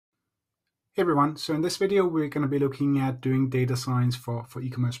Hey everyone, so in this video we're going to be looking at doing data science for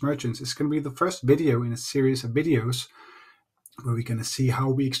e-commerce merchants. It's going to be the first video in a series of videos where we're going to see how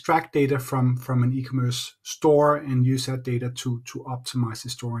we extract data from an e-commerce store and use that data to optimize the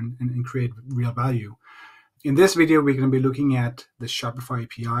store and create real value. In this video we're going to be looking at the Shopify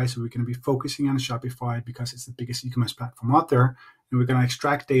API, so we're going to be focusing on Shopify because it's the biggest e-commerce platform out there, and we're going to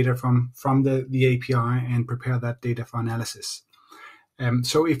extract data from the API and prepare that data for analysis.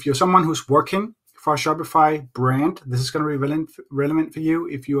 So if you're someone who's working for a Shopify brand, this is going to be relevant for you.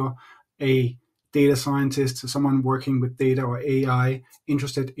 If you're a data scientist, someone working with data or AI,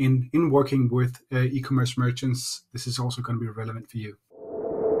 interested in working with e-commerce merchants, this is also going to be relevant for you.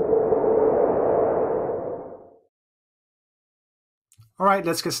 All right,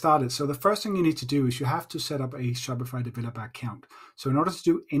 let's get started. So the first thing you need to do is you have to set up a Shopify developer account. So in order to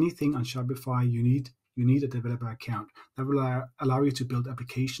do anything on Shopify, you need a developer account. That will allow you to build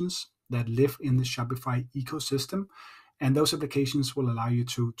applications that live in the Shopify ecosystem, and those applications will allow you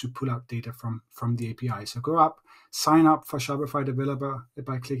to pull out data from the API. So go up, sign up for Shopify developer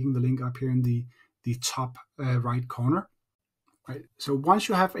by clicking the link up here in the top right corner. Right. So once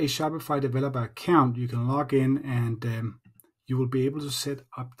you have a Shopify developer account, you can log in and you will be able to set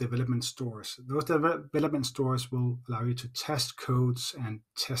up development stores. Those development stores will allow you to test codes and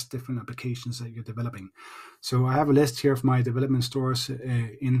test different applications that you're developing. So I have a list here of my development stores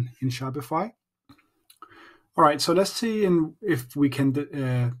in Shopify. All right, so let's see if we can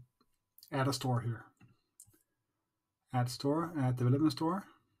add a store here. Add store, add development store,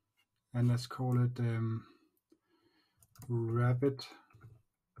 and let's call it rapid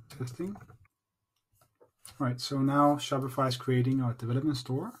testing. All right, so now Shopify is creating our development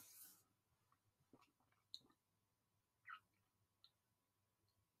store.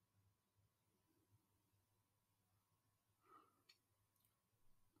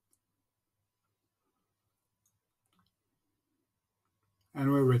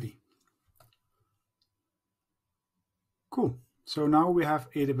 And we're ready. Cool. So now we have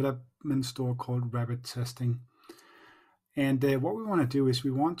a development store called Rapid Testing. And what we want to do is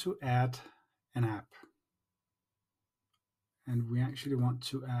we want to add an app. And we actually want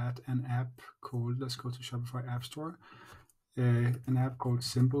to add an app called, let's go to Shopify App Store, an app called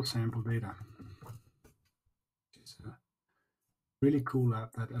Simple Sample Data. It's a really cool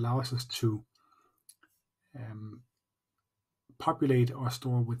app that allows us to populate our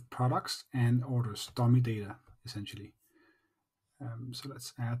store with products and orders, dummy data, essentially. So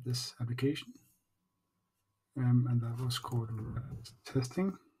let's add this application. And that was called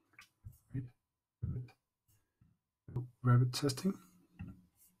testing, right? Rapid testing.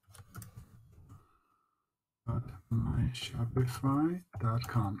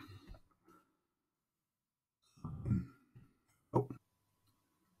 myshopify.com. Oh. All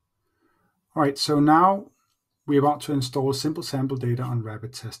right, so now we're about to install simple sample data on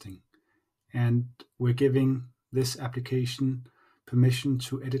rapid testing. And we're giving this application permission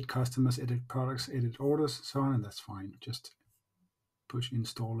to edit customers, edit products, edit orders, so on, and that's fine. Just push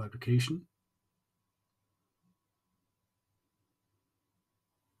install application.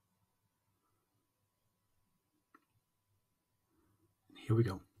 Here we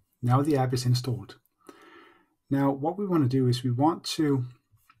go. Now the app is installed. Now what we want to do is we want to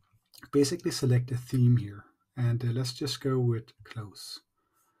basically select a theme here, and let's just go with clothes.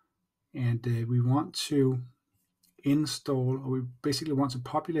 And we want to install, or we basically want to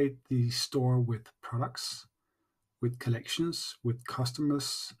populate the store with products, with collections, with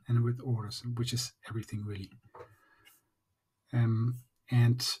customers, and with orders, which is everything really. And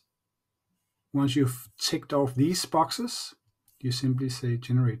once you've ticked off these boxes, you simply say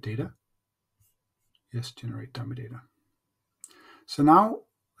generate data. Yes, generate dummy data. So now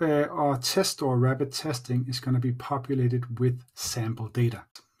our test or rapid testing is going to be populated with sample data.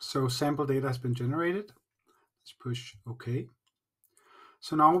 So sample data has been generated. Let's push OK.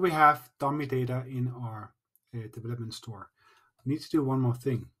 So now we have dummy data in our development store. We need to do one more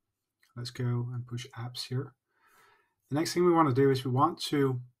thing. Let's go and push apps here. The next thing we want to do is we want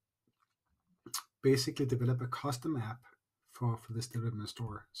to basically develop a custom app for this development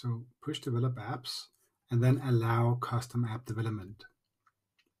store. So push develop apps and then allow custom app development.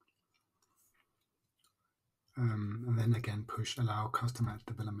 And then again push allow custom app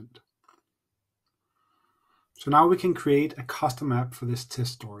development. So now we can create a custom app for this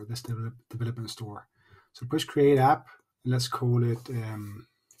test store, this development store. So push create app, and let's call it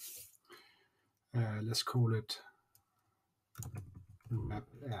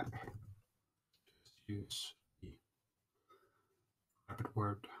rapid app. Just use the rapid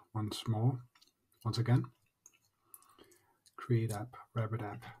word once again. Create app, rapid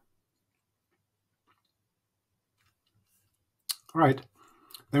app. All right,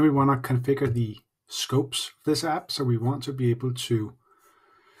 then we want to configure the scopes of this app. So we want to be able to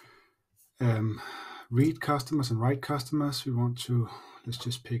read customers and write customers. We want to, let's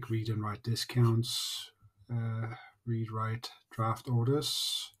just pick read and write discounts, read, write, draft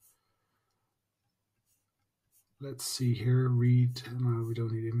orders. Let's see here, read, no, we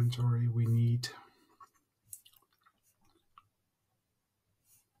don't need inventory. We need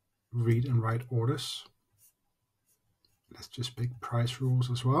read and write orders. Let's just pick price rules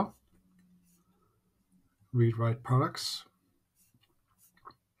as well. Read, write products.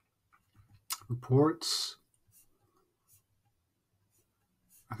 Reports.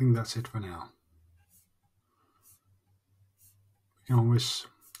 I think that's it for now. We can always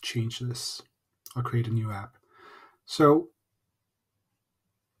change this or create a new app. So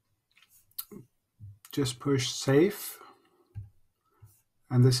just push save.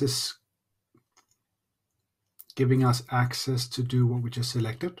 And this is giving us access to do what we just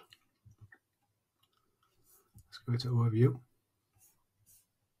selected. Let's go to overview.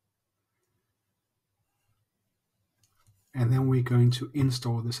 And then we're going to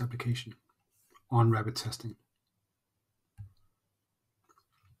install this application on Rapid Testing.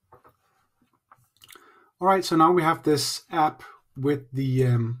 All right, so now we have this app with the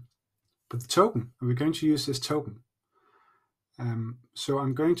token, and we're going to use this token. So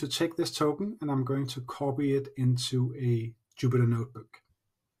I'm going to take this token and I'm going to copy it into a Jupyter notebook.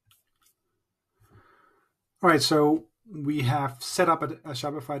 All right, so we have set up a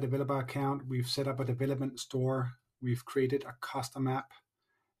Shopify developer account. We've set up a development store. We've created a custom app.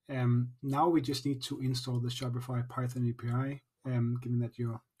 Now we just need to install the Shopify Python API, given that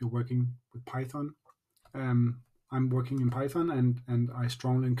you're working with Python. I'm working in Python, and I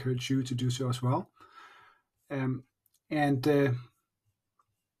strongly encourage you to do so as well. There's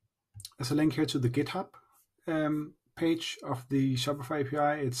a link here to the GitHub page of the Shopify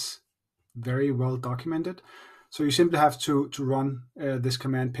API. It's very well documented. So you simply have to run this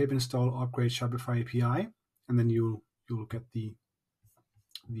command pip install upgrade Shopify API, and then you'll get the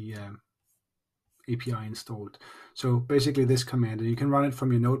API installed. So basically this command, and you can run it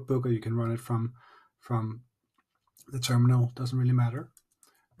from your notebook or you can run it from the terminal, doesn't really matter.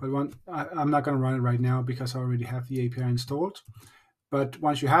 But I'm not going to run it right now because I already have the API installed. But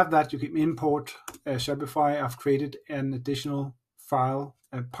once you have that, you can import Shopify. I've created an additional file,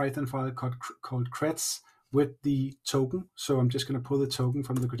 a Python file called creds with the token. So I'm just going to pull the token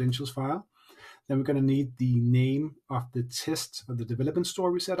from the credentials file. Then we're going to need the name of the test or the development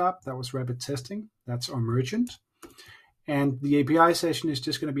store we set up. That was Rapid Testing. That's our merchant. And the API session is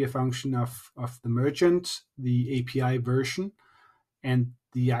just going to be a function of the merchant, the API version, and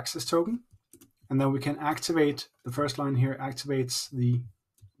the access token. And then we can activate, the first line here activates let me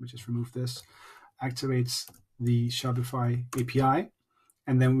just remove this, activates the Shopify API.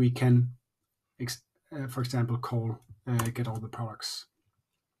 And then we can, for example, call get all the products.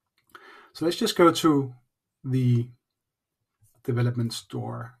 So let's just go to the development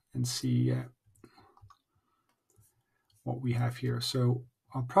store and see what we have here. So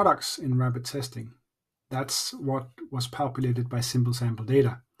our products in Rapid Testing, that's what was populated by simple sample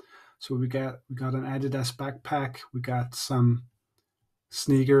data. So we got an Adidas backpack, we got some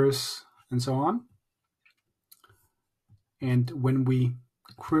sneakers, and so on. And when we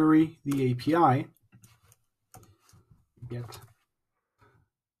query the API, we get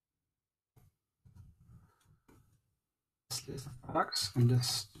this list of products, and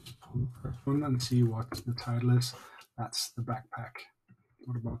let's just pull the first one and see what the title is. That's the backpack.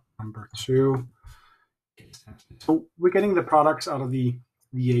 What about number 2? So we're getting the products out of the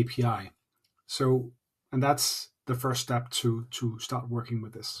API. So, and that's the first step to start working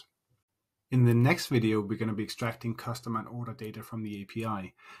with this. In the next video, we're going to be extracting customer and order data from the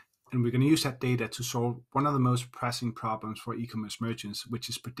API. And we're going to use that data to solve one of the most pressing problems for e-commerce merchants, which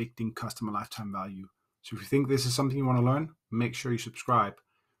is predicting customer lifetime value. So if you think this is something you want to learn, make sure you subscribe.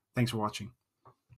 Thanks for watching.